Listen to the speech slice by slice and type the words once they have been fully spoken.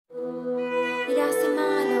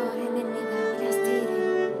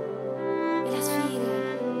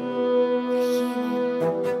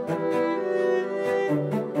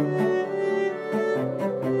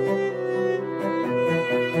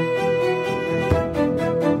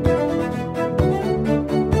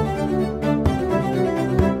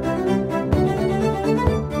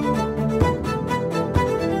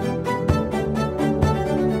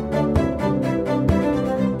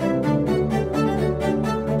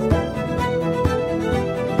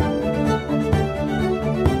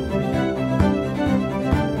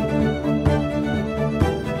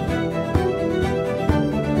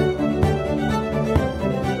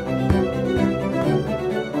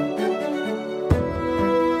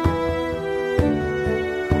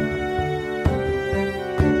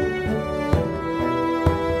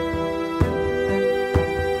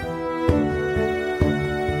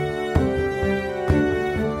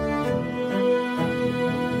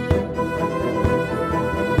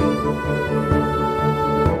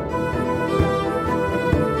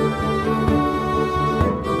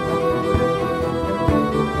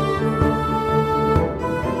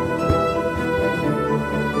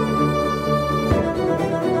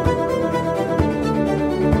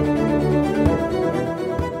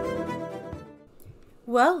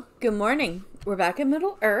Good morning. We're back in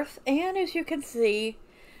Middle Earth, and as you can see,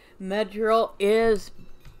 Medril is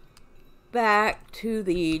back to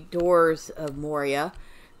the doors of Moria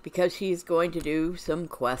because she's going to do some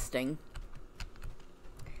questing.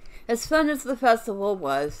 As fun as the festival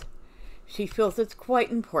was, she feels it's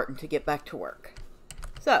quite important to get back to work.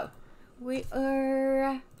 So, we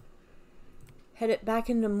are headed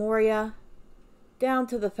back into Moria, down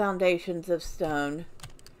to the foundations of stone,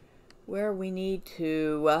 where we need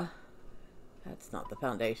to, that's not the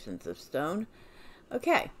foundations of stone.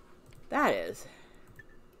 Okay, that is.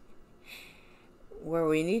 Where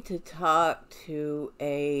we need to talk to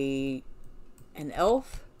an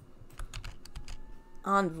elf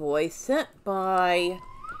envoy sent by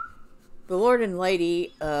the Lord and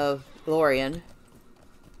Lady of Lorien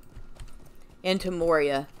into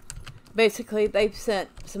Moria. Basically, they've sent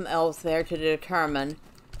some elves there to determine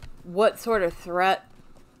what sort of threat,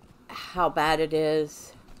 how bad it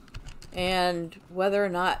is, and whether or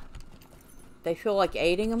not they feel like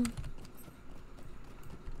aiding them.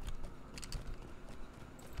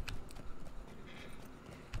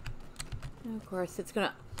 And of course, it's going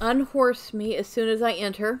to unhorse me as soon as I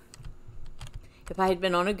enter. If I had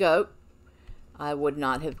been on a goat, I would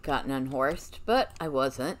not have gotten unhorsed, but I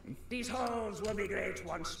wasn't. These halls will be great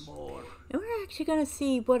once more. And we're actually going to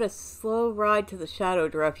see what a slow ride to the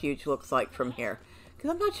Shadowed Refuge looks like from here.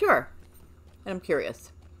 Because I'm not sure. And I'm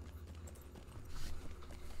curious.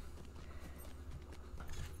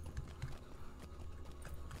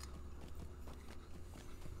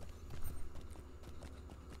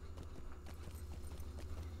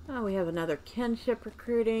 Oh, we have another kinship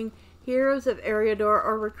recruiting. Heroes of Eriador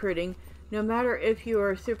are recruiting. No matter if you are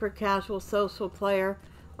a super casual social player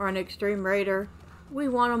or an extreme raider, we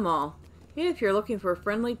want them all. If you're looking for a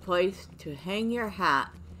friendly place to hang your hat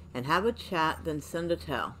and have a chat, then send a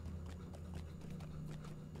tell.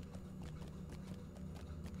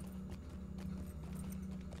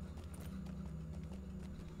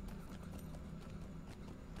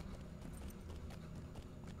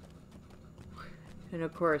 And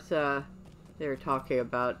of course, they're talking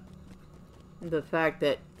about the fact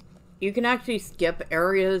that you can actually skip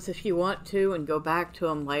areas if you want to and go back to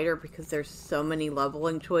them later because there's so many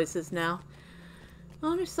leveling choices now.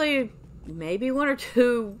 Honestly, maybe one or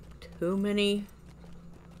two too many.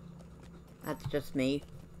 That's just me.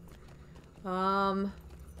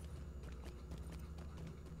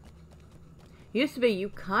 Used to be you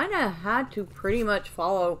kind of had to pretty much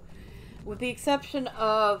follow, with the exception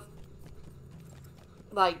of,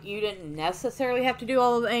 like, you didn't necessarily have to do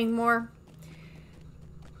all of it anymore.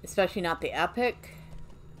 Especially not the epic,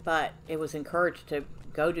 but it was encouraged to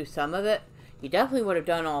go do some of it. You definitely would have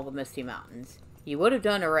done all the Misty Mountains. You would have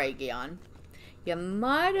done Aragion. You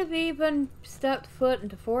might have even stepped foot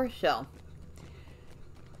into Forest Shell.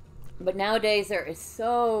 But nowadays there is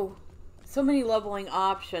so many leveling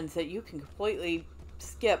options that you can completely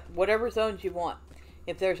skip whatever zones you want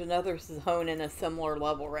if there's another zone in a similar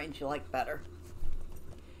level range you like better.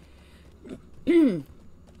 And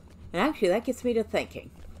actually that gets me to thinking.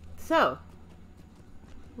 So,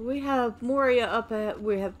 we have Moria up ahead.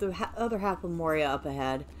 We have the other half of Moria up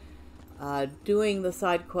ahead, doing the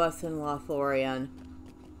side quests in Lothlorien,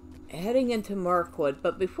 heading into Mirkwood.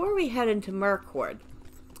 But before we head into Mirkwood,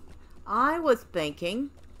 I was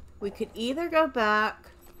thinking we could either go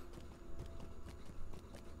back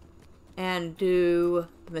and do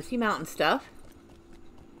the Misty Mountain stuff,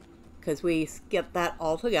 because we skipped that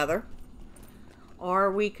altogether.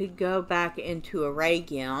 Or we could go back into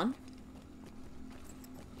Aragion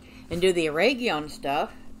and do the Aragion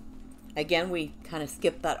stuff. Again, we kind of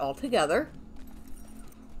skipped that altogether.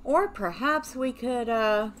 Or perhaps we could,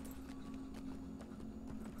 I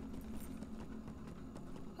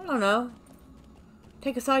don't know,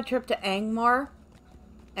 take a side trip to Angmar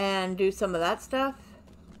and do some of that stuff.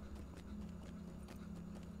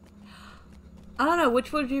 I don't know,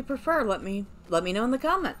 which would you prefer? Let me know in the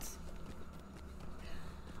comments.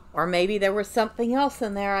 Or maybe there was something else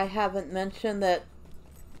in there I haven't mentioned that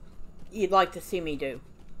you'd like to see me do.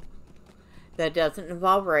 That doesn't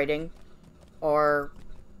involve raiding or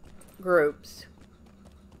groups.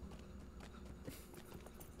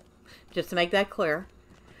 Just to make that clear.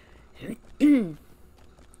 Wow,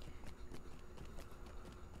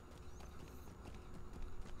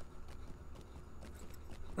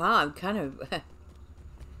 I'm kind of...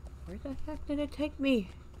 Where the heck did it take me?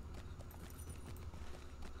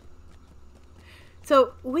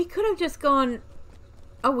 So, we could have just gone...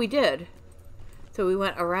 Oh, we did. So, we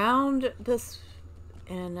went around this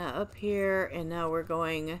and up here, and now we're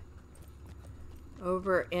going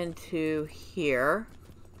over into here.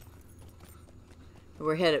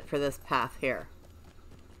 We're headed for this path here.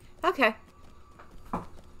 Okay.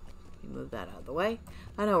 You move that out of the way.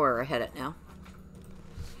 I know where we're headed now.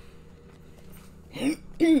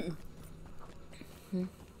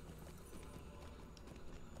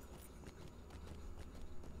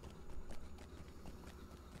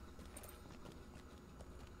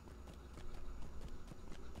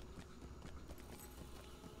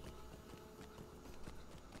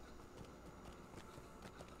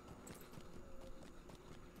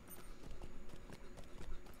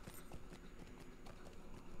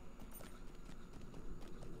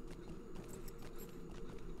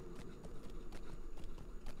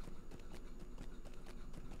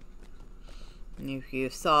 If you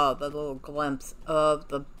saw the little glimpse of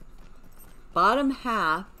the bottom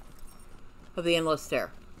half of the endless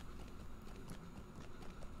stair.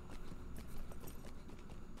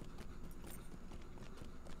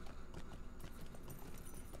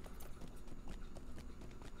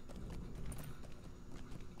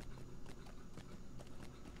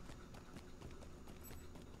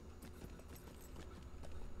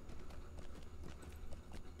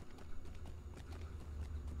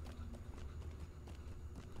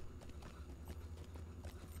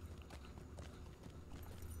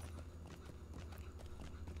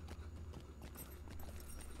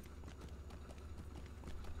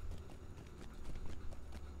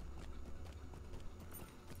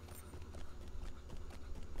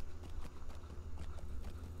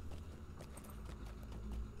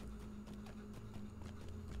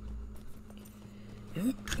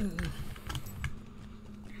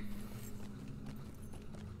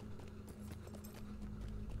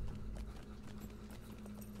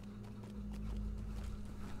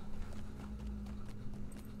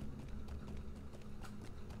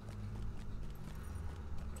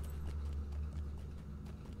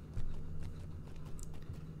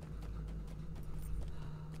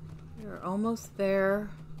 We're almost there.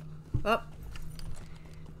 Oh,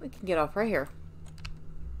 we can get off right here.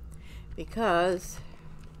 Because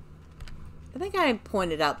I think I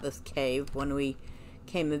pointed out this cave when we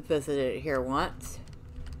came and visited it here once.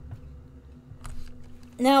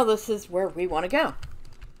 Now this is where we want to go.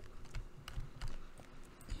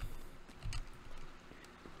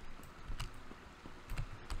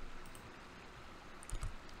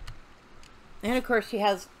 And of course she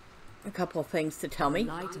has a couple of things to tell me.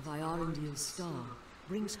 The light of Iorandiel's star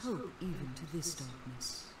brings hope even to this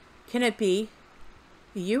darkness. Can it be?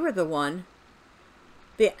 You are the one.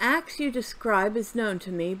 The axe you describe is known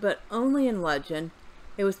to me, but only in legend.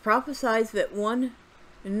 It was prophesied that one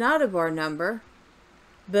not of our number,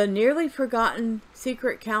 the nearly forgotten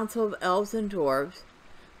secret council of elves and dwarves,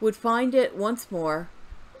 would find it once more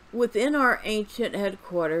within our ancient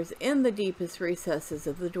headquarters in the deepest recesses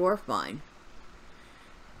of the dwarf mine.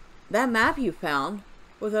 That map you found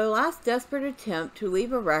was our last desperate attempt to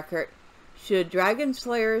leave a record should Dragon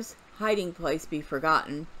Slayer's hiding place be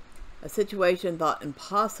forgotten, a situation thought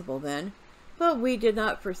impossible then, but we did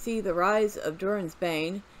not foresee the rise of Durin's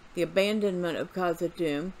Bane, the abandonment of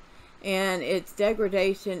Khazad-dûm, and its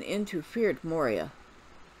degradation into feared Moria.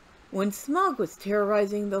 When smog was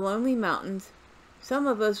terrorizing the lonely mountains, some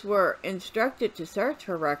of us were instructed to search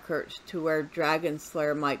for records to where Dragon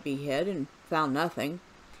Slayer might be hid and found nothing.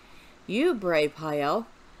 You, brave High Elf,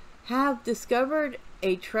 have discovered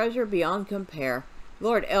a treasure beyond compare.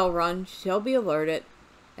 Lord Elrond shall be alerted,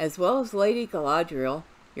 as well as Lady Galadriel.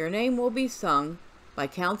 Your name will be sung by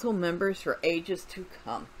council members for ages to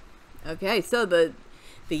come. Okay, so the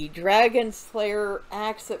Dragon Slayer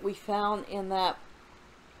axe that we found in that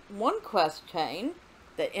one quest chain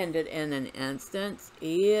that ended in an instance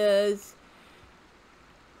is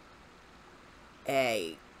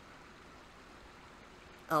a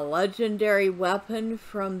legendary weapon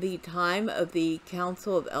from the time of the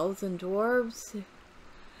Council of Elves and Dwarves.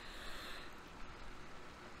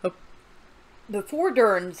 Before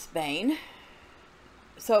Durin's Bane.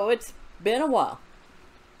 So it's been a while.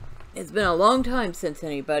 It's been a long time since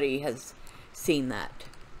anybody has seen that.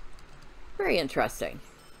 Very interesting.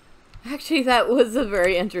 Actually, that was a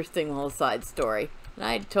very interesting little side story. And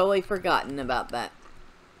I had totally forgotten about that.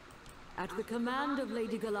 At the command of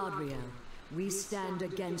Lady Galadriel, we stand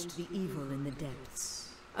against the evil in the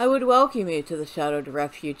depths. I would welcome you to the Shadowed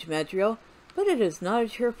Refuge, Medriel, but it is not a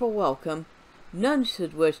cheerful welcome. None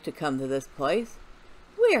should wish to come to this place.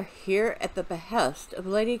 We are here at the behest of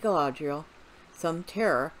Lady Galadriel. Some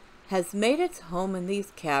terror has made its home in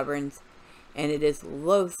these caverns, and it is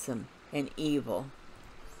loathsome and evil.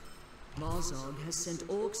 Marzog has sent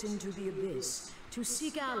orcs into the abyss to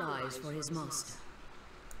seek allies for his master.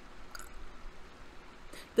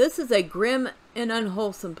 This is a grim and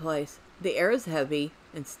unwholesome place. The air is heavy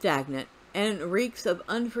and stagnant, and reeks of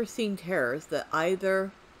unforeseen terrors that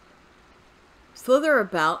either slither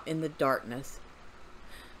about in the darkness.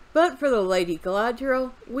 But for the Lady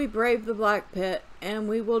Galadriel, we brave the Black Pit, and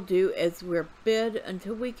we will do as we're bid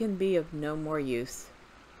until we can be of no more use.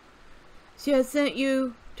 She has sent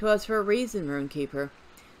you to us for a reason, Runekeeper.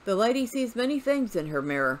 The lady sees many things in her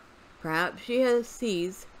mirror. Perhaps she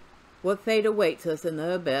sees what fate awaits us in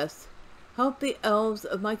the abyss. Help the elves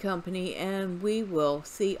of my company, and we will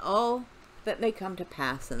see all that may come to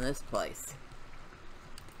pass in this place.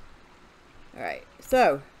 Alright,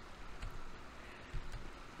 so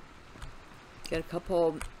got a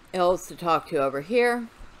couple elves to talk to over here.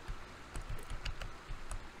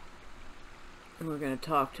 And we're going to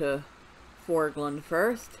talk to Forglund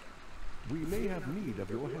first. We may have need of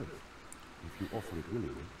your help, if you offer it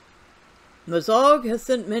willingly. Mazog has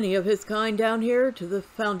sent many of his kind down here to the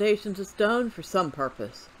foundations of stone for some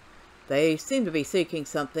purpose. They seem to be seeking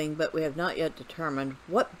something, but we have not yet determined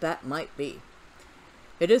what that might be.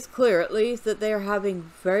 It is clear, at least, that they are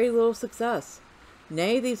having very little success.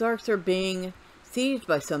 Nay, these orcs are being seized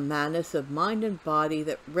by some madness of mind and body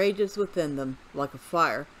that rages within them like a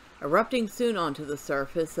fire, erupting soon onto the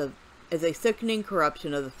surface as a sickening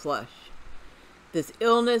corruption of the flesh. This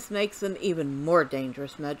illness makes them even more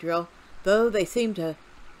dangerous, Medriel, though they seem to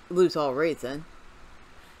lose all reason.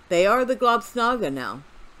 They are the Globsnaga now.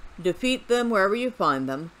 Defeat them wherever you find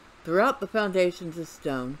them, throughout the foundations of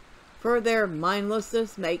stone, for their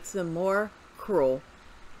mindlessness makes them more cruel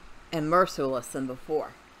and merciless than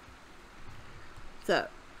before. So,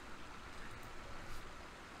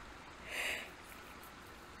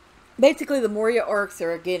 basically the Moria orcs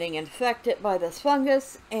are getting infected by this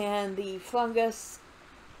fungus, and the fungus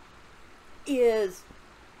is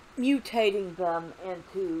mutating them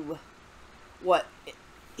into what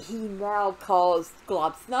he now calls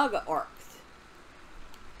Globsnaga orcs.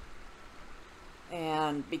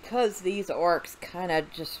 And because these orcs kind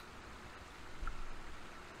of just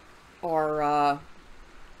are, I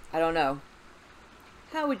don't know,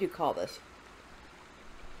 how would you call this?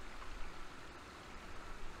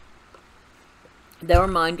 They're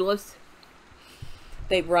mindless.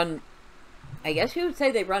 They run, I guess you would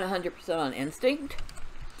say they run 100% on instinct.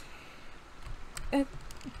 It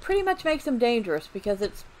pretty much makes them dangerous because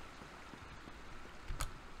it's,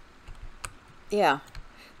 yeah,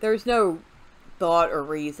 there's no thought or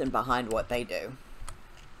reason behind what they do.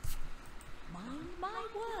 Mind my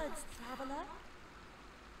words, traveler.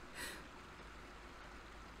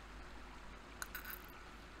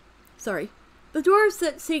 Sorry. The dwarves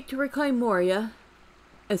that seek to reclaim Moria,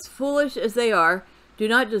 as foolish as they are, do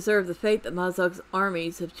not deserve the fate that Mazog's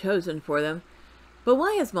armies have chosen for them. But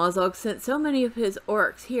why has Mazog sent so many of his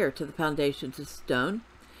orcs here to the foundations of stone,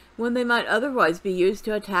 when they might otherwise be used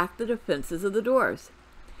to attack the defenses of the dwarves?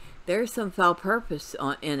 There is some foul purpose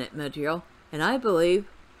in it, Medriel, and I believe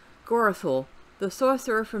Gorathul, the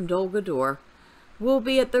sorcerer from Dol Guldur, will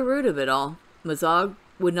be at the root of it all. Mazog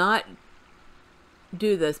would not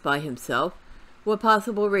do this by himself. What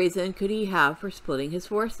possible reason could he have for splitting his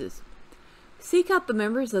forces? Seek out the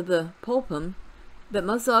members of the Pulpum that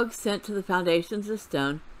Mazog sent to the foundations of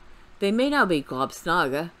stone. They may now be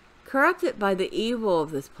Globsnaga, corrupted by the evil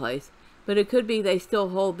of this place, but it could be they still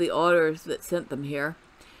hold the orders that sent them here.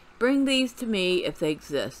 Bring these to me if they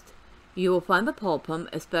exist. You will find the Pulpum,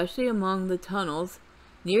 especially among the tunnels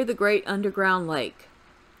near the great underground lake,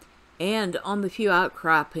 and on the few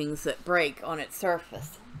outcroppings that break on its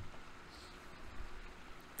surface.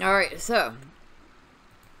 Alright, so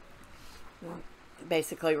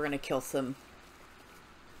basically we're going to kill some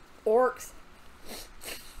orcs,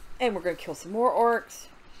 and we're going to kill some more orcs,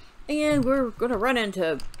 and we're going to run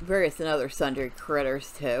into various and other sundry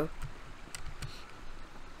critters too.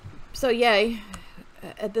 So yay,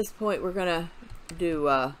 at this point we're going to do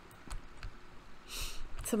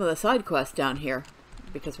some of the side quests down here,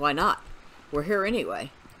 because why not? We're here anyway.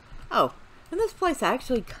 Oh, and this place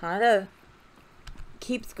actually kind of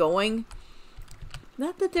keeps going.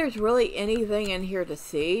 Not that there's really anything in here to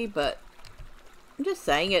see, but I'm just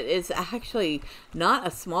saying it is actually not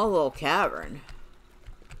a small little cavern.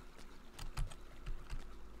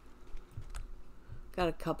 Got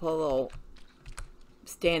a couple of little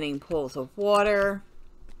standing pools of water.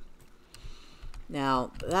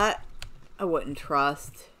 Now that I wouldn't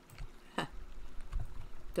trust.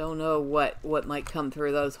 Don't know what might come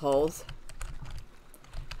through those holes.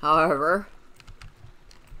 However,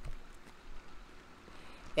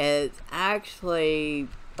 it's actually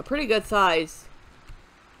a pretty good size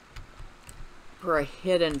for a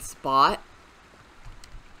hidden spot.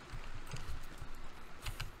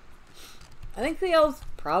 I think the elves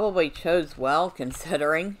probably chose well,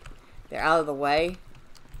 considering they're out of the way.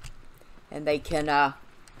 And they can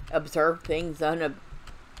observe things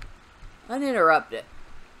uninterrupted.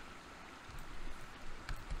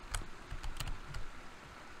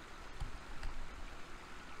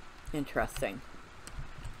 Interesting.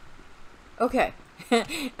 Okay,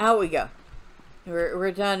 out we go.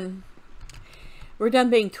 We're done. We're done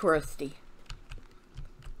being touristy.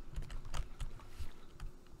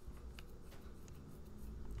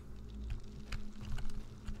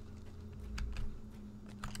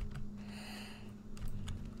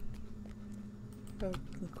 So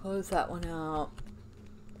close that one out.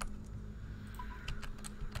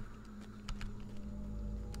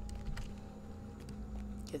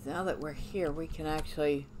 Because now that we're here, we can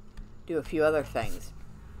actually do a few other things.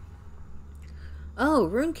 Oh,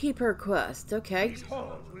 Runekeeper quest. Okay. These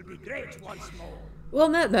halls will be great once more. Well,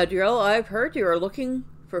 Mekhem-Bizru, I've heard you are looking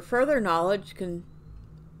for further knowledge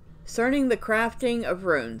concerning the crafting of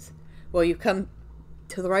runes. Well, you've come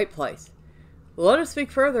to the right place. Let us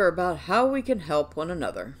speak further about how we can help one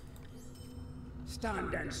another.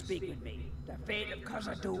 Stand and speak with me. The fate of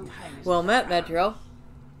Khazad-dûm hangs. Well, Mekhem-Bizru,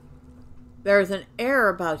 there is an air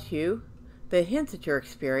about you that hints at your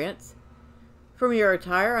experience. From your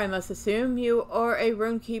attire, I must assume you are a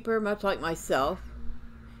runekeeper much like myself.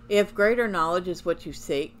 If greater knowledge is what you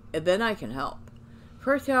seek, then I can help.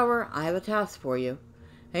 First, however, I have a task for you.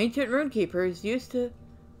 Ancient runekeepers used to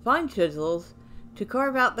find chisels to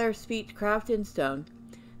carve out their speech craft in stone.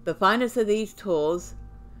 The finest of these tools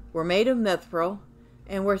were made of mithril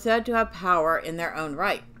and were said to have power in their own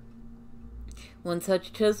right. One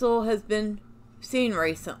such chisel has been seen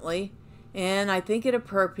recently, and I think it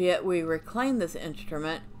appropriate we reclaim this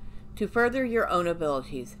instrument to further your own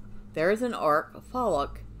abilities. There is an arc,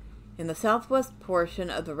 Fallock, in the southwest portion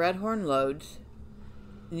of the Redhorn Lodge,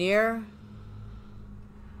 near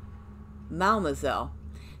Malmazel.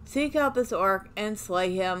 Seek out this orc and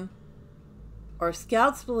slay him, or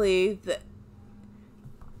scouts believe that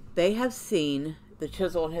they have seen the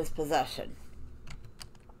chisel in his possession.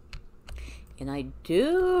 And I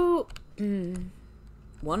do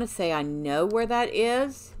want to say I know where that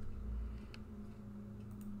is.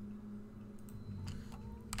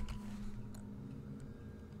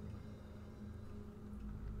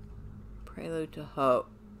 Prelude to Hope.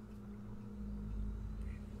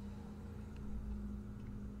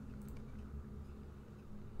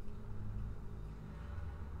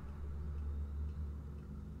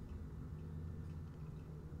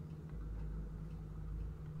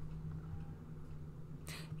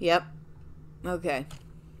 Yep. Okay.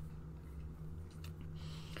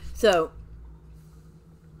 So,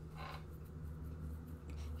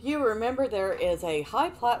 if you remember, there is a high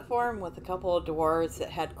platform with a couple of doors that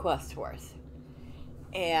had quests for us.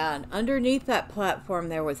 And underneath that platform,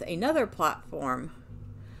 there was another platform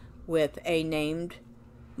with a named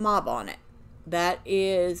mob on it. That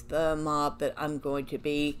is the mob that I'm going to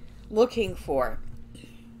be looking for.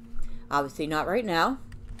 Obviously not right now.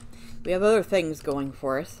 We have other things going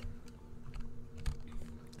for us.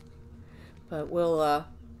 But we'll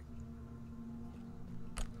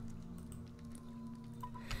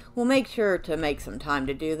make sure to make some time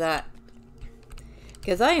to do that.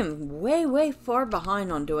 Because I am way, way far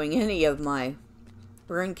behind on doing any of my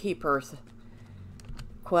Runekeeper's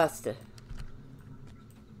quest.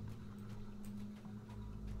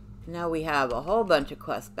 Now we have a whole bunch of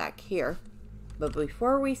quests back here. But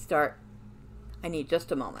before we start, I need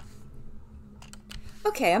just a moment.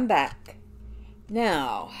 Okay, I'm back.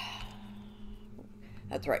 Now,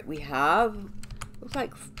 that's right, we have, looks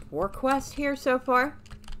like 4 quests here so far.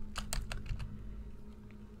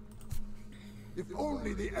 If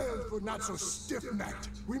only the elves were not so stiff-necked,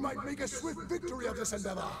 we might make a swift victory of this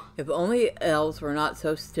endeavor. If only elves were not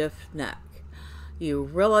so stiff-necked. You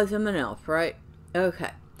realize I'm an elf, right? Okay.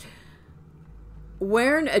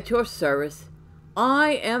 Wherein at your service,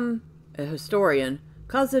 I am a historian.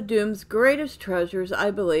 Khazad-dûm's greatest treasures,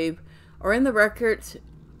 I believe, are in the records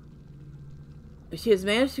she has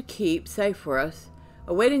managed to keep safe for us,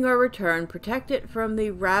 awaiting our return, protected from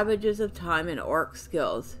the ravages of time and orc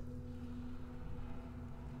skills.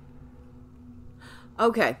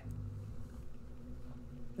 Okay.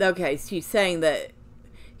 Okay, she's saying that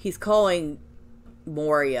he's calling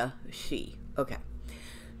Moria she. Okay.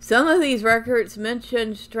 Some of these records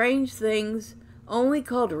mention strange things only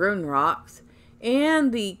called rune rocks,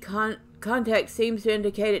 and the context seems to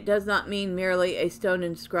indicate it does not mean merely a stone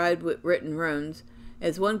inscribed with written runes,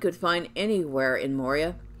 as one could find anywhere in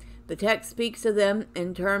Moria. The text speaks of them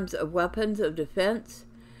in terms of weapons of defense.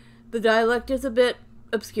 The dialect is a bit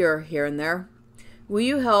obscure here and there. Will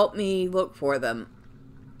you help me look for them?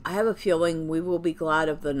 I have a feeling we will be glad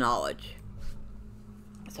of the knowledge.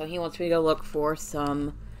 So he wants me to look for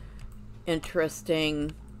some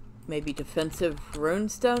interesting, maybe defensive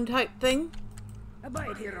runestone type thing.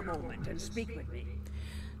 Abide here a moment and speak with me.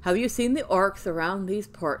 Have you seen the orcs around these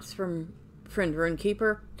parts from friend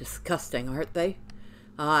Runekeeper? Disgusting, aren't they?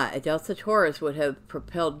 I doubt such horrors would have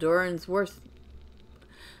propelled Durin's worst...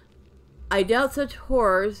 I doubt such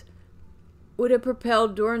horrors would have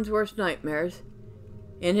propelled Durin's worst nightmares.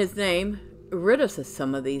 In his name, rid us of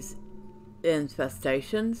some of these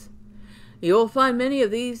infestations. You will find many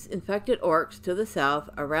of these infected orcs to the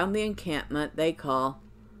south around the encampment they call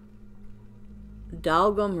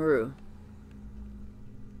Dalgomru.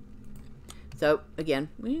 So, again,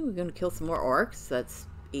 we're going to kill some more orcs. That's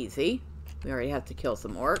easy. We already have to kill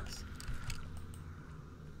some orcs.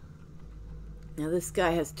 Now, this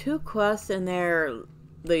guy has 2 quests in there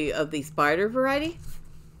of the spider variety.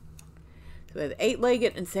 So we have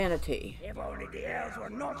 8-legged insanity. If only the elves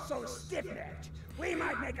were not so stiff-necked, we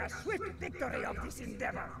might make a swift victory of this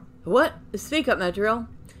endeavor. What? Speak up, Madriel.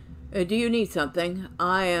 Do you need something?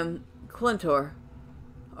 I am Clintor.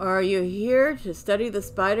 Are you here to study the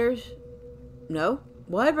spiders? No?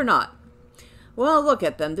 Why ever not? Well, look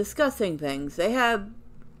at them, discussing things. They have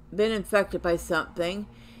been infected by something,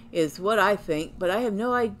 is what I think, but I have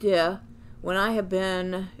no idea when I have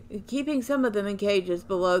been keeping some of them in cages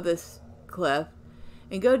below this cliff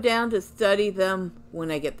and go down to study them when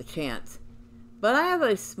I get the chance. But I have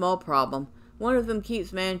a small problem. One of them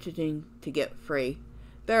keeps managing to get free.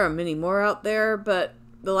 There are many more out there, but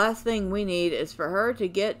the last thing we need is for her to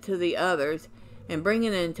get to the others and bring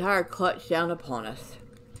an entire clutch down upon us.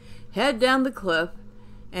 Head down the cliff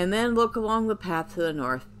and then look along the path to the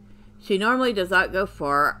north. She normally does not go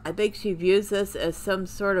far. I think she views this as some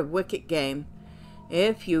sort of wicked game.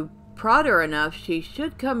 If you prod her enough, she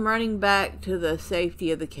should come running back to the safety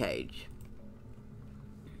of the cage.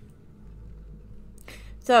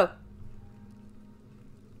 So,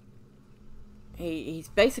 he's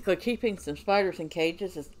basically keeping some spiders in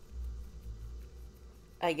cages,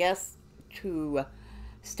 I guess, to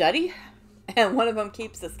study. And one of them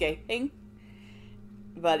keeps escaping.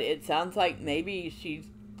 But it sounds like maybe she's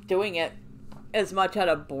doing it as much out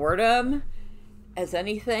of boredom as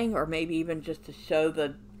anything, or maybe even just to show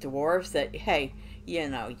the dwarves that, hey, you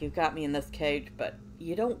know, you got me in this cage, but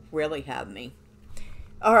you don't really have me.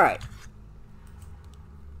 Alright.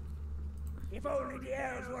 If only the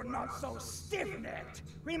elves were not so stiff-necked,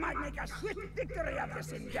 we might make a swift victory of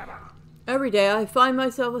this endeavor. Every day I find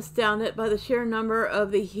myself astounded by the sheer number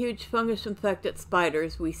of the huge fungus-infected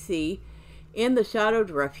spiders we see in the shadowed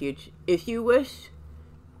refuge. If you wish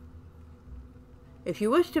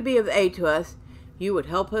to be of aid to us, you would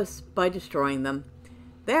help us by destroying them.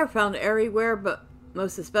 They are found everywhere, but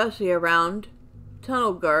most especially around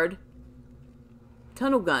Tunnelgund,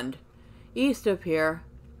 east of here.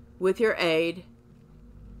 With your aid,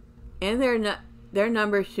 and their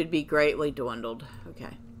numbers should be greatly dwindled.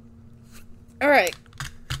 Okay. Alright.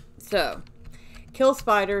 So, kill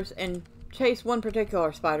spiders and chase one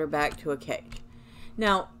particular spider back to a cage.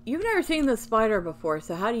 Now, you've never seen this spider before,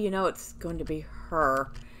 so how do you know it's going to be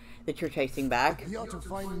her that you're chasing back? We are to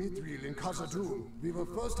find Mithril in Khazad-dûm. We will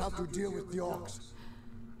first have to deal with the orcs.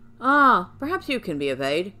 Ah, perhaps you can be of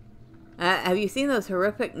aid. Have you seen those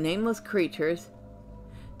horrific, nameless creatures?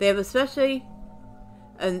 They have especially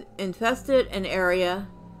infested an area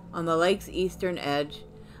on the lake's eastern edge.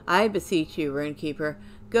 I beseech you, Runekeeper,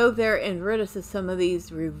 go there and rid us of some of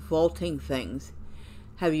these revolting things.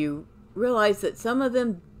 Have you realized that some of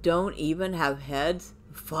them don't even have heads?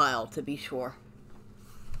 Vile, to be sure.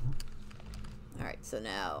 Alright, so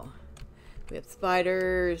now we have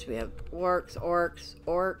spiders, we have orcs,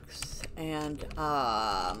 and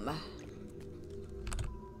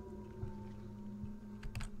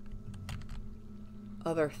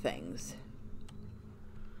other things.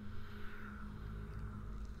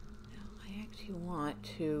 Now, I actually want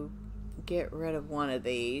to get rid of one of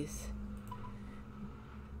these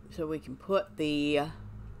so we can put the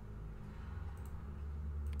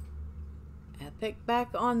epic back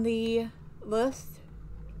on the list.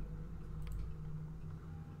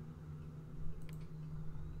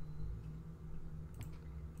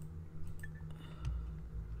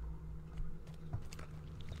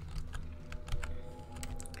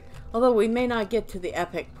 Although we may not get to the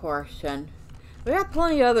epic portion. We got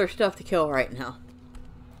plenty of other stuff to kill right now.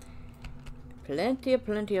 Plenty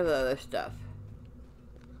of other stuff.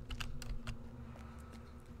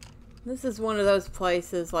 This is one of those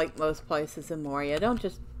places, like most places in Moria. Don't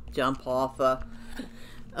just jump off a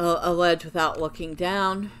ledge without looking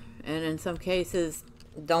down. And in some cases,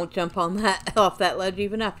 don't jump on that off that ledge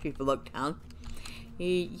even after you've looked down.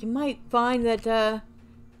 You might find that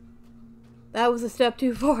that was a step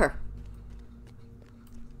too far.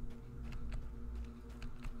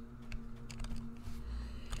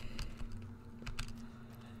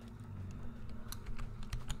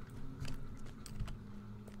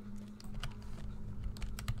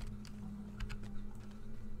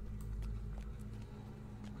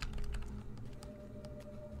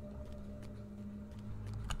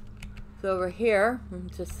 So over here,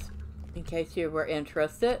 just in case you were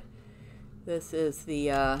interested, this is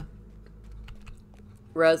the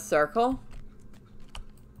res circle.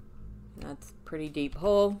 That's a pretty deep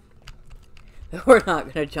hole that we're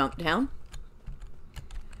not going to jump down.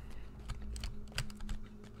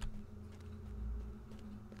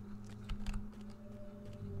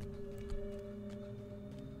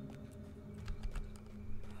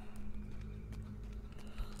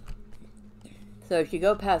 So if you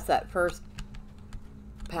go past that first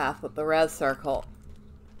path with the red circle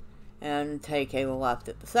and take a left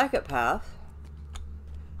at the second path,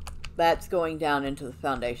 that's going down into the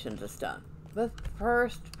foundation to stone. But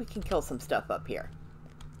first, we can kill some stuff up here.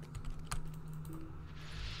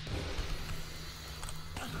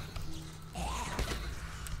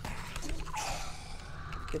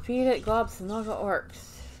 Defeated Globsnaga orcs.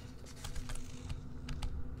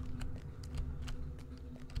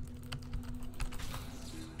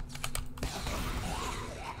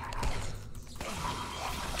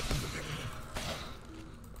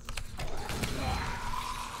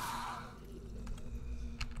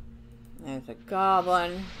 There's a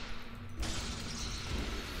goblin.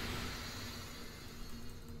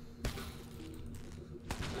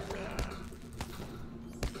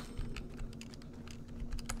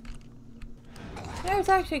 There's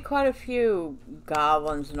actually quite a few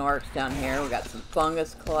goblins and orcs down here. We got some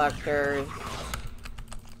fungus collectors.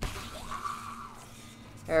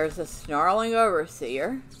 There's a snarling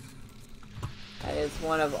overseer. That is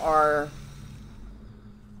one of our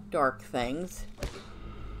dark things.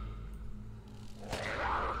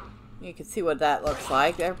 You can see what that looks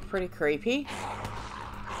like. They're pretty creepy.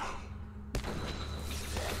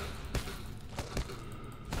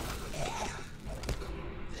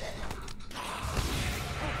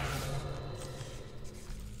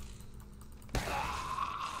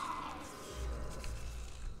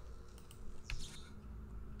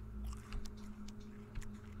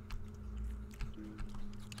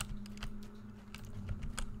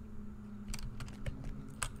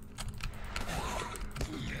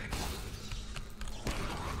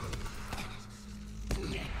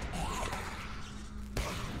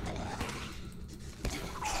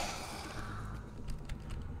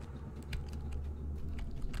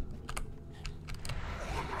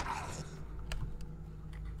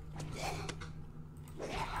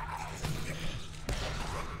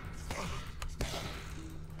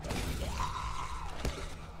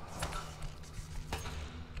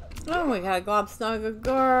 Oh, we got a Globsnaga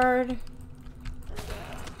guard.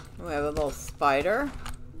 We have a little spider.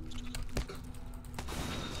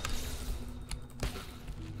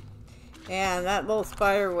 And that little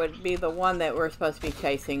spider would be the one that we're supposed to be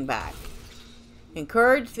chasing back.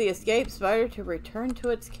 Encourage the escaped spider to return to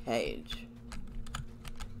its cage.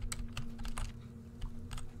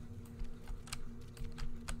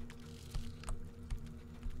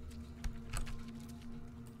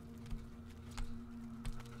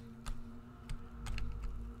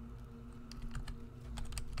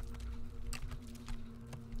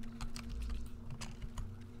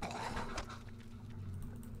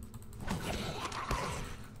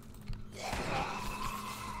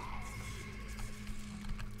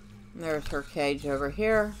 There's her cage over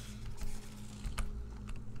here.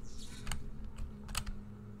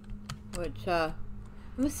 Which, I'm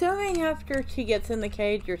assuming after she gets in the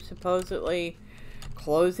cage, you're supposedly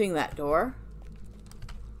closing that door.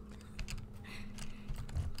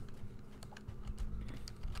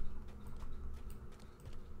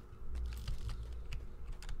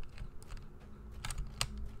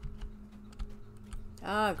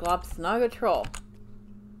 Ah, Globsnaga troll.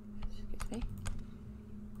 Excuse me.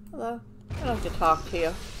 Hello. I'd like to talk to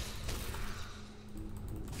you.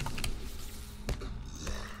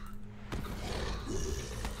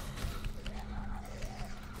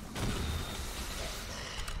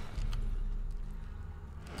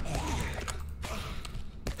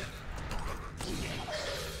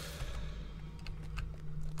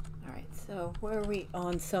 Alright, so where are we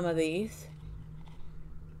on some of these?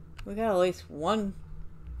 We got at least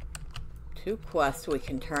two quests we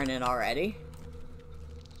can turn in already.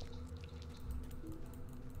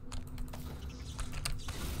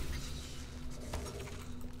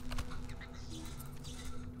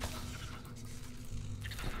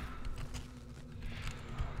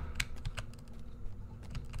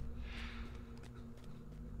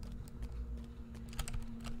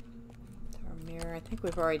 think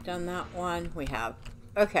we've already done that one. We have.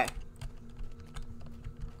 Okay.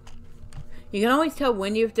 You can always tell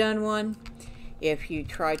when you've done one if you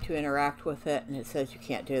try to interact with it and it says you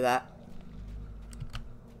can't do that.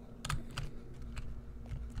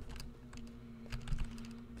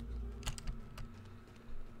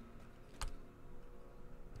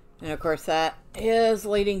 And of course that is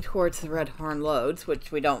leading towards the Red Horn Lodes,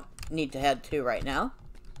 which we don't need to head to right now.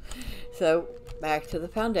 So back to the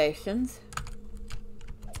foundations.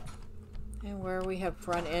 And where we have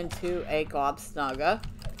run into a Gobsnaga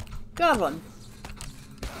goblin.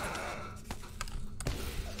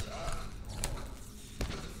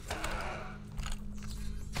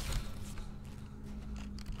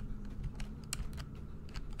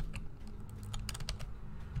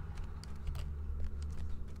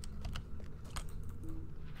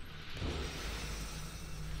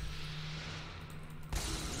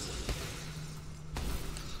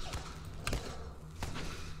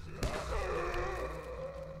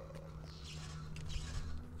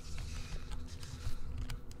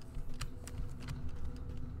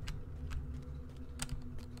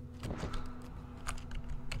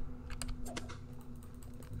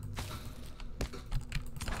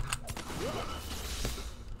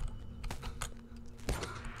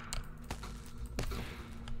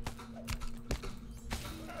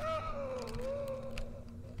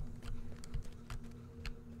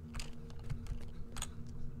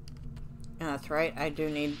 That's right, I do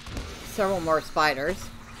need several more spiders.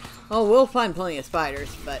 Oh, we'll find plenty of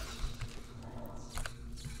spiders, but...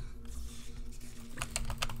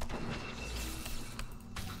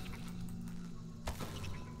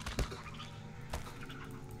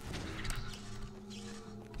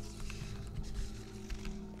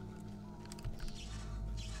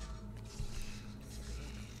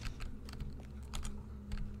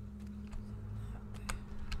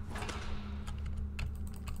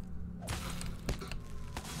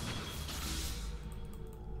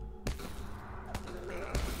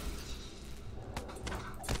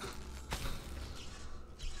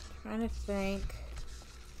 trying to think.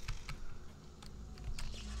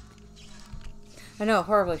 I know,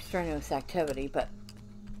 horribly strenuous activity, but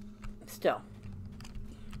still.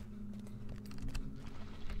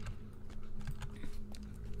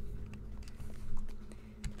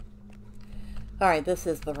 Alright, this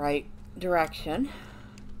is the right direction.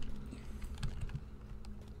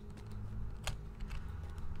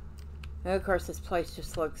 And of course, this place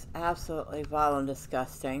just looks absolutely vile and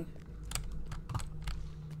disgusting.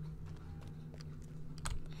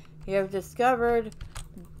 You have discovered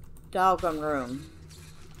Dalgam Room.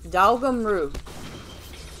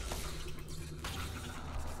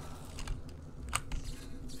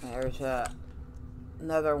 There's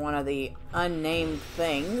another one of the unnamed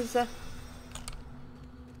things.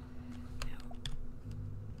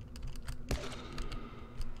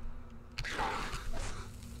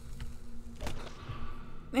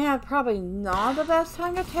 Yeah, probably not the best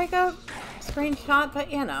time to take a screenshot,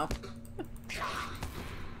 but you know.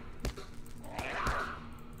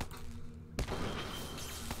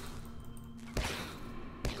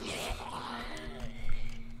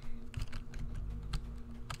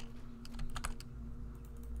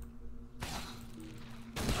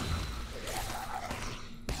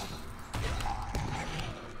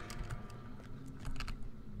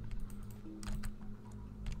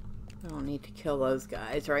 I don't need to kill those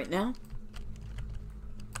guys right now.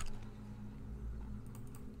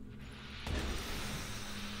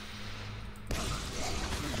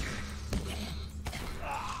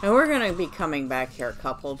 And we're going to be coming back here a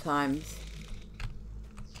couple of times.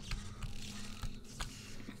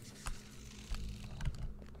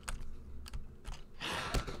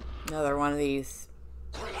 Another one of these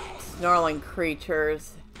snarling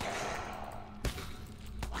creatures.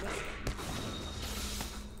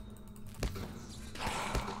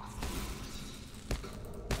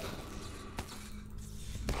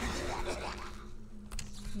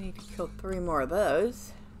 Need to kill 3 more of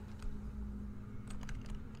those.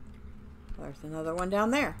 There's another one down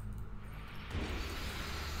there.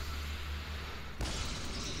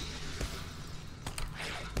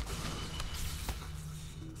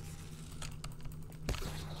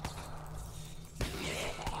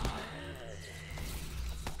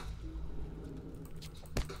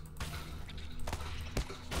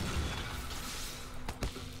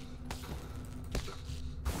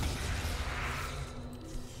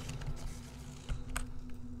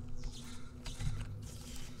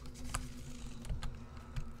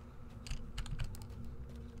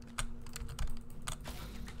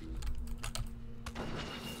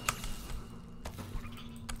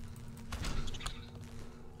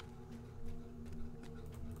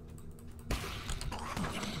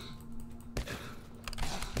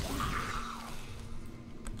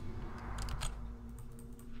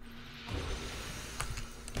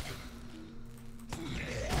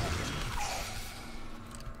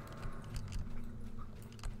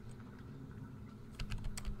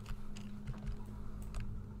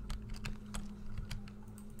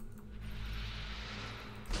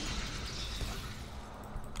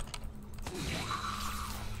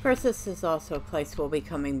 Of course, this is also a place we'll be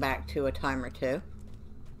coming back to a time or two.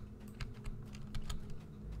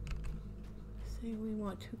 Say we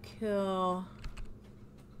want to kill...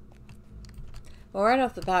 Well, right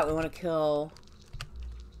off the bat, we want to kill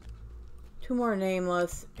 2 more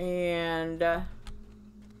nameless and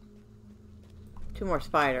 2 more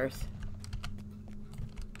spiders.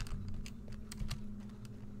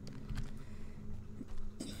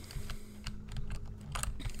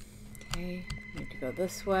 Okay, need to go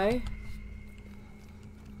this way.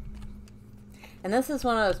 And this is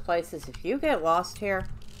one of those places, if you get lost here,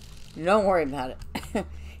 don't worry about it.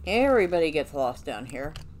 Everybody gets lost down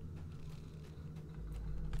here.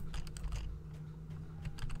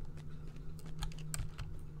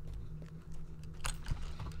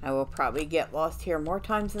 I will probably get lost here more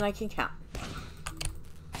times than I can count.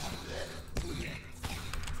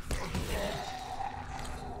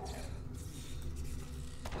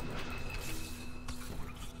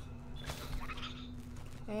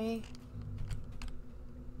 Okay.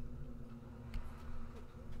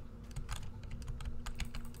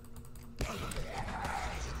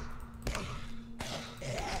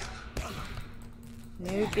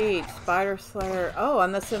 New deed, Spider Slayer. Oh, I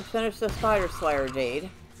must have finished the Spider Slayer deed.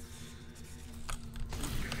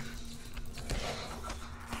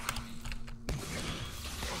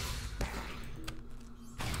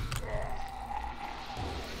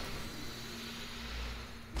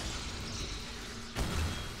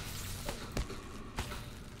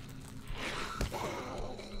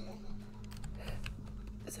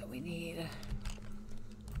 So we need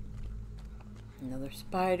another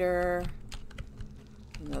spider.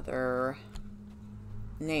 Another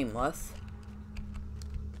nameless.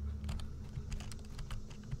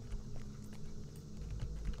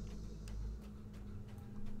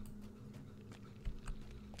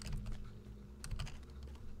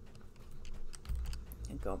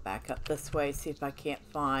 And go back up this way, see if I can't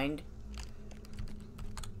find.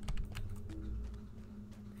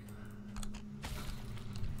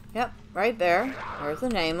 Yep, right there. There's the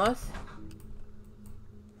nameless.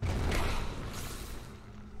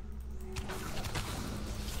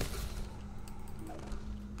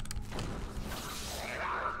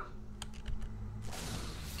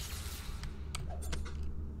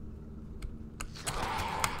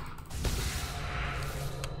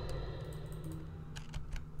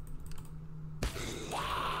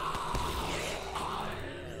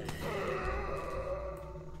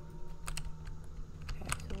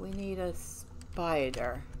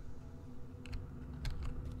 Spider.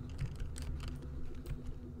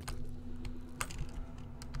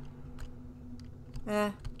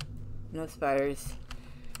 No spiders.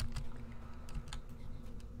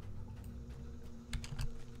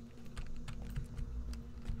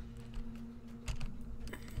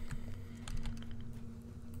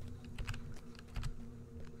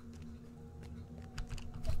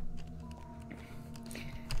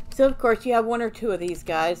 So, of course, you have 1 or 2 of these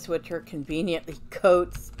guys, which are conveniently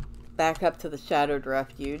coats back up to the Shadowed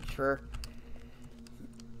Refuge for...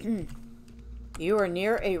 You are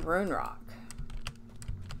near a rune rock.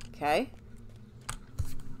 Okay.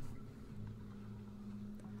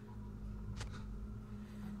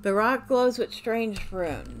 The rock glows with strange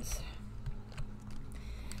runes.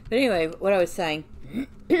 But anyway, what I was saying...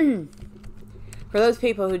 For those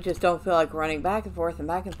people who just don't feel like running back and forth and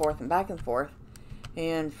back and forth and back and forth,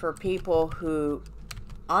 and for people who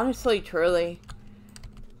honestly, truly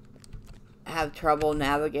have trouble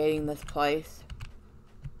navigating this place,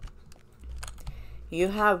 you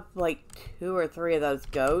have like 2 or 3 of those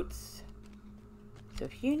goats. So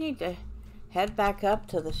if you need to head back up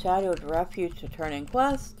to the Shadowed Refuge to turn in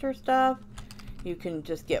quests or stuff, you can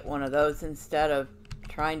just get one of those instead of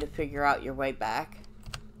trying to figure out your way back.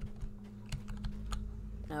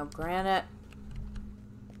 Now, granted,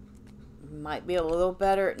 might be a little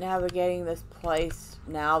better at navigating this place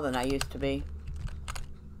now than I used to be.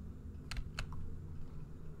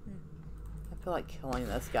 I feel like killing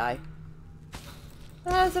this guy.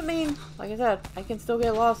 That doesn't mean, like I said, I can still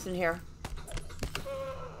get lost in here.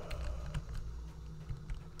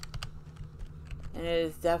 And it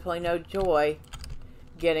is definitely no joy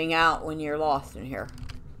getting out when you're lost in here.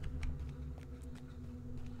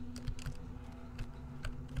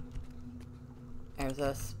 There's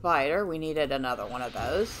a spider. We needed another one of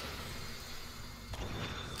those.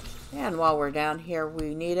 And while we're down here,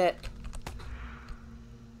 we need it.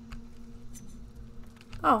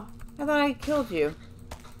 Oh, I thought I killed you.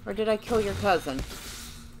 Or did I kill your cousin?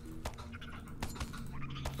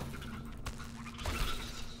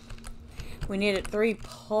 We needed 3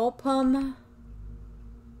 pulpum.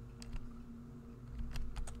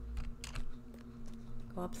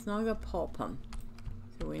 Flopsnaga Pulpum.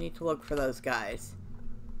 So we need to look for those guys.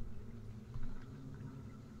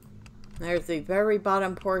 There's the very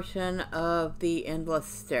bottom portion of the endless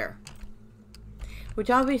stair,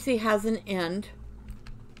 which obviously has an end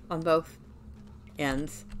on both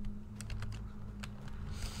ends.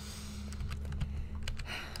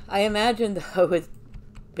 I imagine, though, as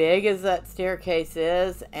big as that staircase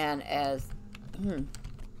is, and as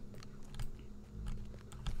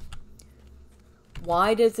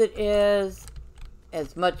wide as it is,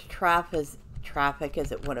 as much traffic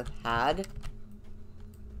as it would have had,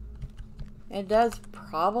 it does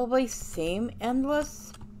probably seem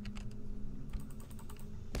endless.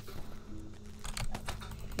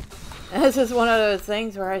 This is one of those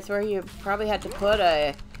things where I swear you probably had to put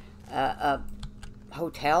a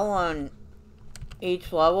hotel on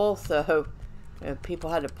each level, so people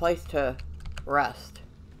had a place to rest.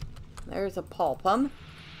 There's a Pulpum.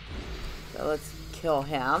 So let's kill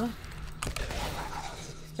him.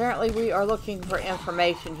 Apparently we are looking for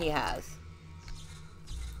information he has.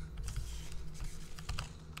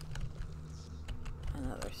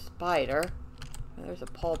 Another spider. There's a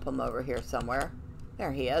Pulpum over here somewhere.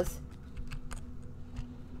 There he is.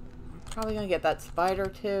 I'm probably gonna get that spider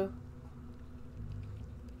too.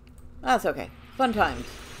 That's okay. Fun times.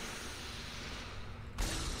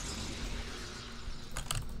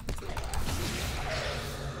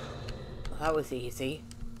 That was easy.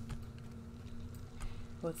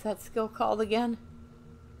 What's that skill called again?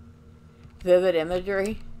 Vivid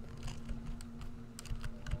imagery.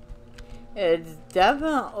 It's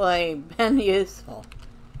definitely been useful.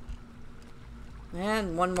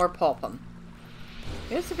 And one more Pulpum.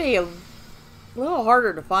 It used to be a little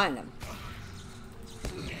harder to find them.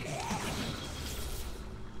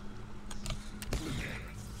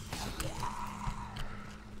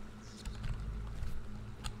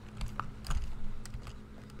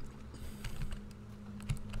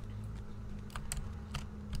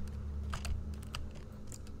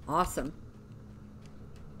 Awesome.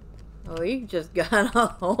 Oh, you just got a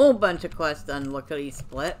whole bunch of quests done. Lookity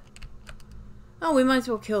split. Oh, we might as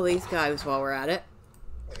well kill these guys while we're at it.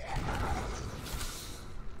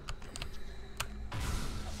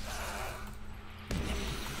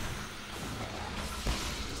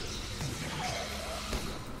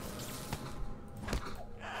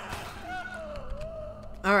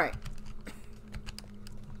 Alright.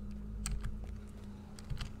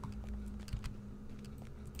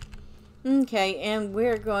 Okay, and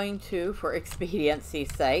we're going to, for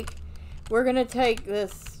expediency's sake, we're going to take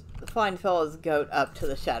this fine fellow's goat up to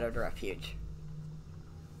the Shadowed Refuge.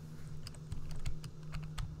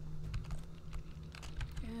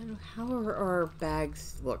 And how are our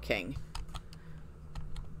bags looking?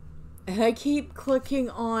 And I keep clicking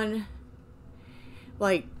on,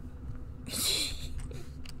 like,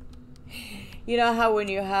 you know how when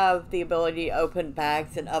you have the ability to open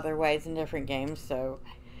bags in other ways in different games, so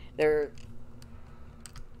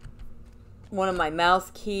one of my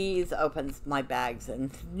mouse keys opens my bags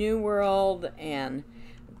in New World, and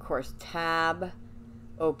of course tab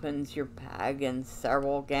opens your bag in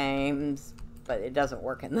several games, but it doesn't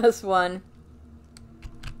work in this one.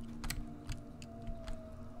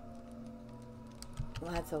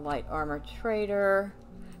 That's a light armor trader.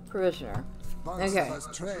 Provisioner. Okay.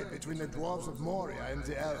 Must trade between the dwarves of Moria and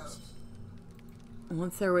the elves.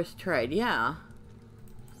 Once there was trade, yeah.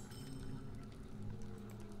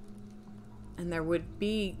 And there would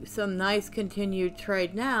be some nice continued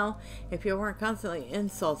trade now if you weren't constantly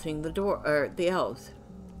insulting the elves.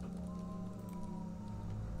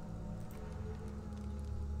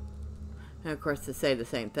 And of course, to say the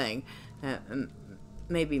same thing,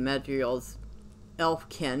 maybe Medriel's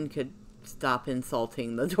elfkin could stop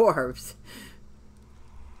insulting the dwarves.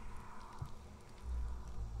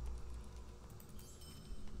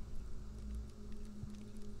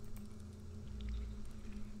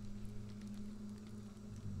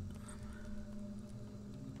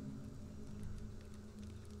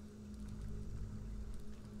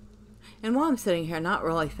 And while I'm sitting here not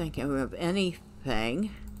really thinking of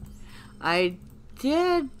anything, I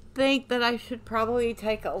did think that I should probably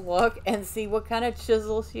take a look and see what kind of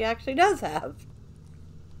chisel she actually does have.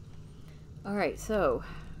 Alright, so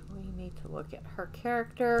we need to look at her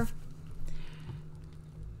character.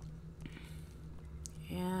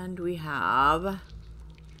 And we have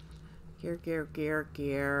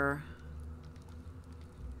gear.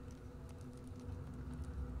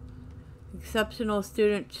 Exceptional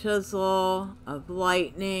student chisel of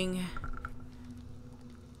lightning.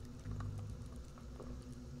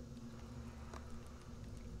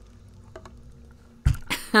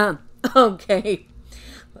 Okay.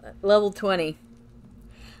 Level 20.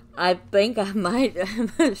 I think I might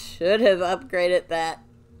should have upgraded that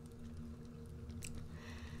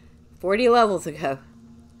 40 levels ago.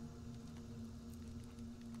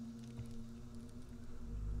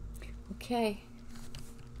 Okay.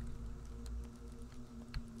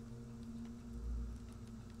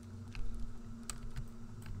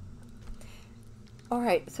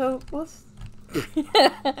 Alright, so let's...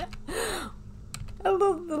 a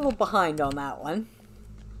little behind on that one.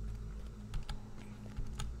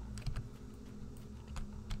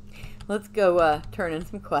 Let's go turn in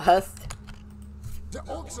some quests. The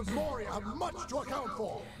orcs of Moria have much to account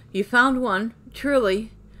for. You found one.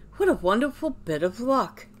 Truly, what a wonderful bit of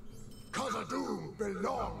luck. Khazad-dûm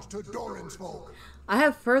belongs to Doran's folk. I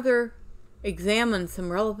have further examined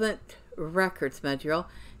some relevant records, Medriel,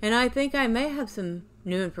 and I think I may have some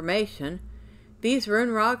new information. These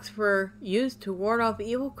rune rocks were used to ward off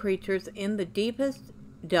evil creatures in the deepest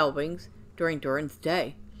delvings during Doran's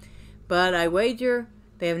day. But I wager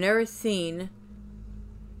they have never seen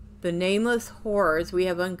the nameless horrors we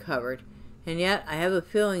have uncovered, and yet I have a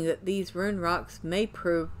feeling that these rune rocks may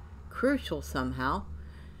prove crucial somehow.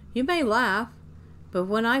 You may laugh, but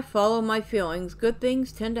when I follow my feelings, good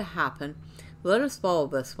things tend to happen. Let us follow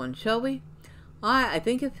this one, shall we? I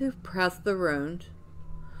think if you press the runes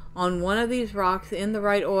on one of these rocks in the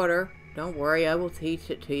right order, don't worry, I will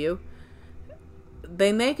teach it to you,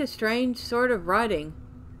 they make a strange sort of writing.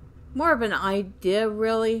 More of an idea,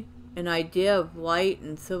 really. An idea of light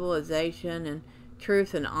and civilization and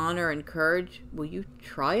truth and honor and courage. Will you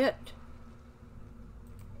try it?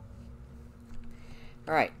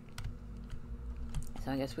 Alright.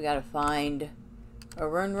 So I guess we gotta find a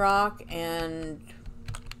rune rock and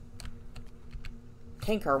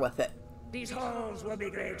tinker with it. These halls will be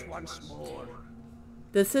great once more.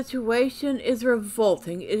 The situation is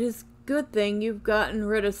revolting. It is a good thing you've gotten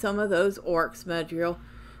rid of some of those orcs, Medriel.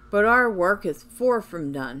 But our work is far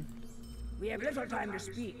from done. We have little time to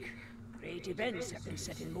speak. Great events have been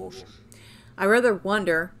set in motion. I rather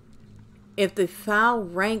wonder if the foul,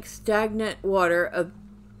 rank, stagnant water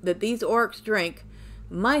that these orcs drink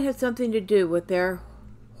might have something to do with their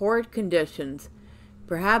horrid conditions.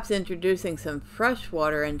 Perhaps introducing some fresh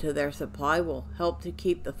water into their supply will help to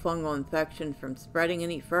keep the fungal infection from spreading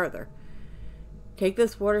any further. Take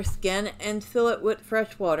this water skin and fill it with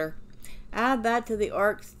fresh water. Add that to the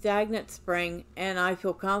ark's stagnant spring, and I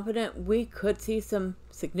feel confident we could see some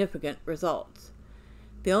significant results.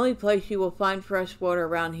 The only place you will find fresh water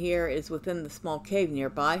around here is within the small cave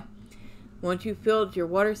nearby. Once you've filled your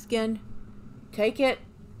water skin, take it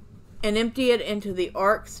and empty it into the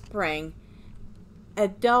ark spring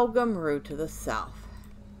at Delgamru to the south.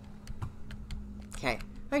 Okay,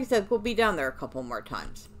 like I said, we'll be down there a couple more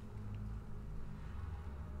times.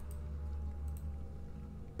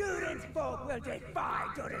 Durin's folk will defy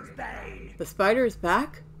Durin's bane. The spider is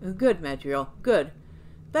back? Good, Medriel. Good.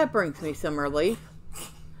 That brings me some relief.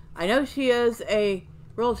 I know she is a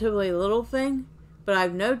relatively little thing, but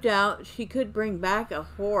I've no doubt she could bring back a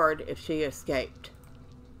horde if she escaped.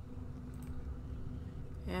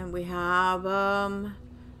 And we have a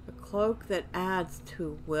cloak that adds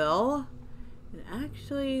to will. And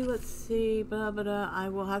actually, let's see, I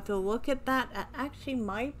will have to look at that. It actually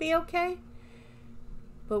might be okay.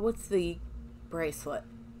 But what's the bracelet?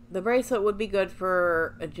 The bracelet would be good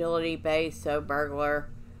for agility base, so burglar,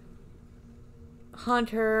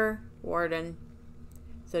 hunter, warden.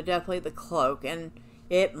 So definitely the cloak. And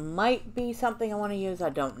it might be something I want to use, I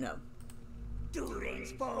don't know.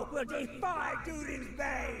 Durin's folk will defy Durin's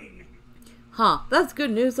bane. Huh, that's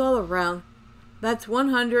good news all around. That's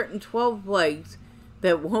 112 legs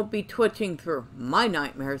that won't be twitching through my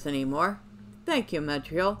nightmares anymore. Thank you,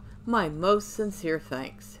 Medriel. My most sincere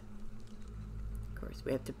thanks. Of course,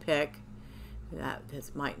 we have to pick. That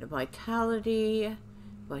is might and vitality.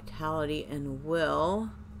 Vitality and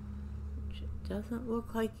will. Which doesn't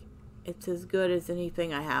look like it's as good as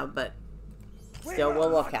anything I have, but still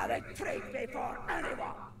we'll look at it.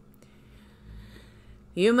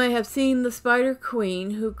 You may have seen the Spider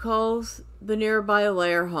Queen who calls the nearby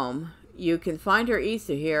lair home. You can find her east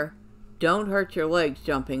of here. Don't hurt your legs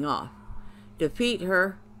jumping off. Defeat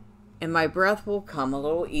her, and my breath will come a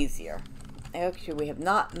little easier. Actually, we have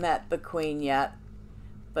not met the Queen yet,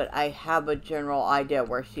 but I have a general idea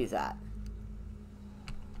where she's at.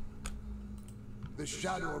 The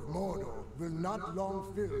shadow of Mordor will not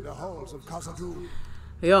long fill the halls of Khazad-dûm.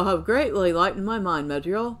 You have greatly lightened my mind,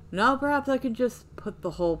 Medriel. Now perhaps I can just put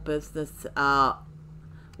the whole business out.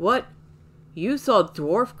 What? You saw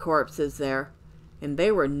dwarf corpses there, and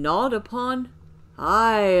they were gnawed upon?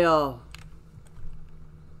 Aye.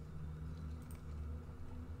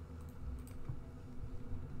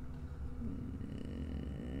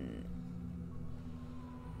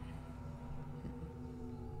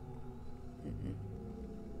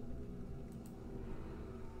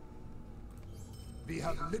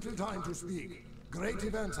 have little time to speak. Great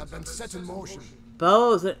events have been set in motion.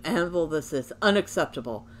 Bellows and Anvil, this is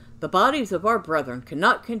unacceptable. The bodies of our brethren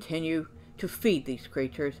cannot continue to feed these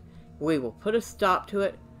creatures. We will put a stop to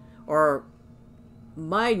it, or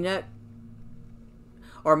may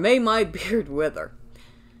my beard wither.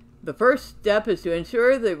 The first step is to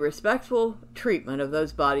ensure the respectful treatment of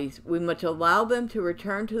those bodies. We must allow them to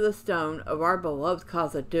return to the stone of our beloved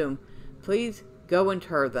Khazad-dûm. Please go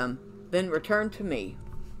inter them, then return to me.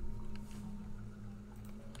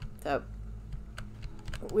 So,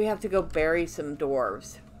 we have to go bury some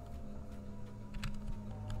dwarves.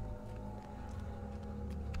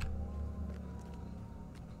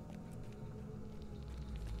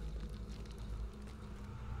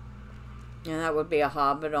 And that would be a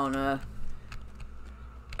hobbit on a...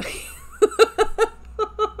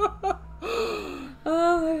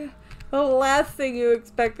 the last thing you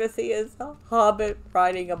expect to see is a hobbit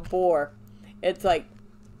riding a boar. It's like,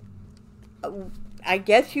 I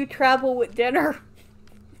guess you travel with dinner.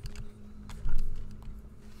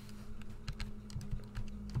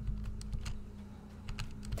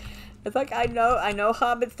 It's like, I know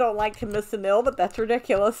hobbits don't like to miss a meal, but that's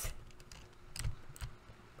ridiculous.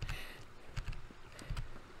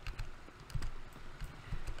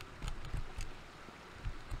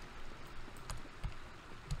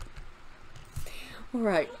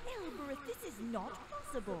 Right. Elbereth, this is not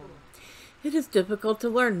possible. It is difficult to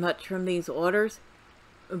learn much from these orders,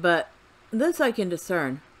 but this I can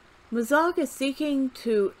discern. Mazog is seeking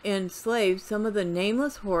to enslave some of the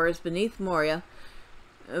nameless horrors beneath Moria,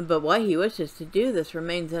 but why he wishes to do this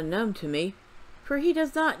remains unknown to me, for he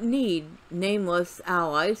does not need nameless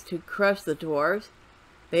allies to crush the dwarves.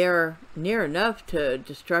 They are near enough to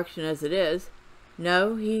destruction as it is.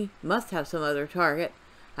 No, he must have some other target.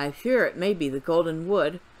 I fear it may be the Golden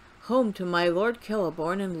Wood, home to my Lord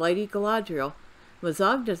Celeborn and Lady Galadriel.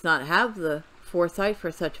 Mazog does not have the foresight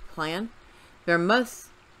for such a plan.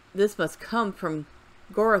 This must come from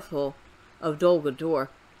Gorthel of Dol Guldur.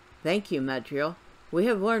 Thank you, Madriel. We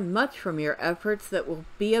have learned much from your efforts that will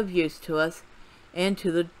be of use to us and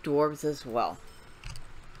to the dwarves as well.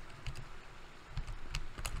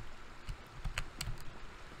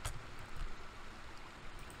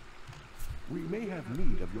 We may have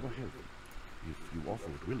need of your help, if you offer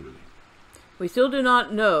it willingly. We still do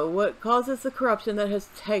not know what causes the corruption that has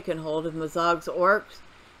taken hold of Mazog's orcs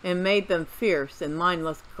and made them fierce and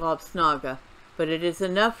mindless Gobsnaga, but it is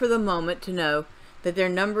enough for the moment to know that their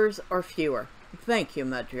numbers are fewer. Thank you,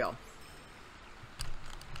 Madriel.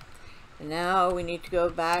 And now we need to go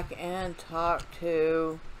back and talk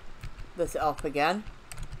to this elf again.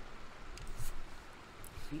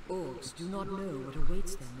 The orcs do not know what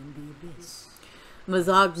awaits them in the abyss.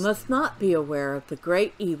 Mazog must not be aware of the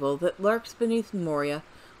great evil that lurks beneath Moria,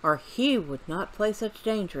 or he would not play such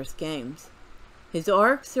dangerous games. His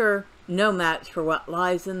orcs are no match for what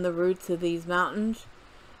lies in the roots of these mountains,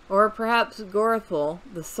 or perhaps Gorthel,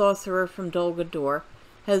 the sorcerer from Dol Guldur,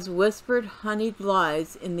 has whispered honeyed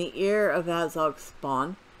lies in the ear of Azog's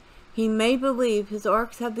spawn. He may believe his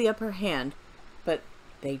orcs have the upper hand, but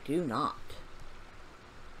they do not.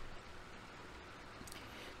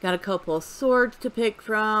 Got a couple of swords to pick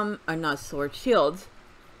from, or not swords, shields.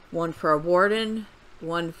 One for a warden,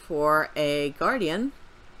 one for a guardian.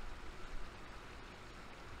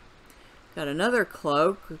 Got another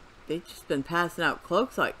cloak. They've just been passing out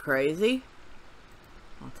cloaks like crazy.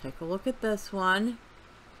 I'll take a look at this one.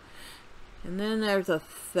 And then there's a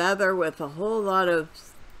feather with a whole lot of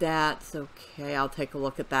stats. Okay, I'll take a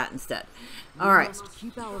look at that instead. Alright. We must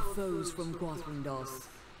keep our foes from Gwathrendos,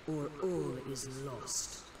 or all is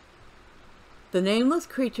lost. The nameless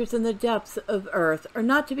creatures in the depths of earth are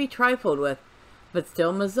not to be trifled with, but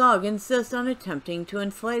still Mazog insists on attempting to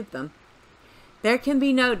enslave them. There can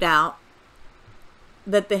be no doubt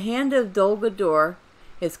that the hand of Dol Guldur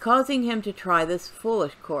is causing him to try this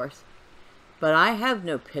foolish course, but I have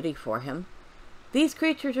no pity for him. These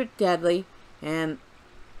creatures are deadly, and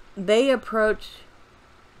they approach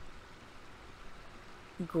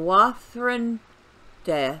Gwathrendath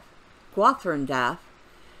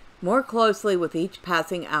more closely with each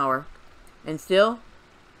passing hour, and still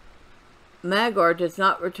Magor does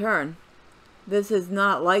not return. This is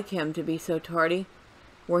not like him to be so tardy.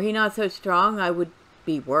 Were he not so strong, I would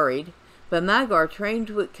be worried, but Magor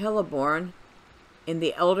trained with Celeborn in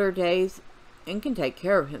the elder days and can take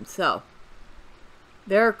care of himself.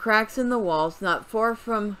 There are cracks in the walls not far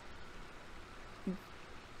from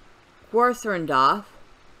Gwathrendath.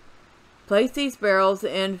 Place these barrels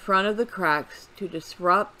in front of the cracks to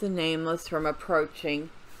disrupt the nameless from approaching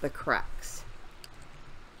the cracks.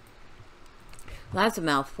 That's a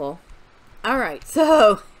mouthful. Alright,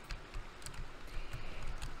 so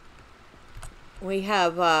we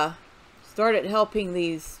have started helping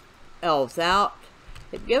these elves out.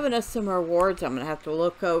 They've given us some rewards I'm going to have to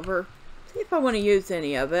look over, see if I want to use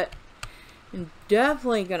any of it. I'm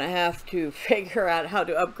definitely going to have to figure out how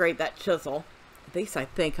to upgrade that chisel. At least I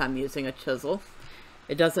think I'm using a chisel.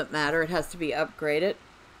 It doesn't matter, it has to be upgraded. It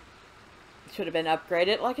should have been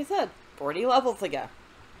upgraded, like I said, 40 levels ago.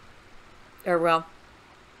 Or well,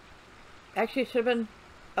 actually it should have been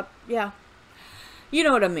up, yeah. You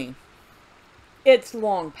know what I mean. It's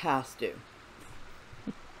long past due.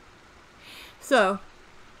 So,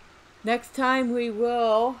 next time we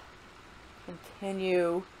will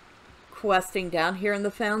continue questing down here in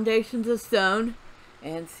the Foundations of Stone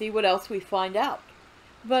and see what else we find out.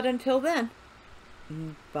 But until then,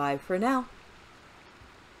 bye for now.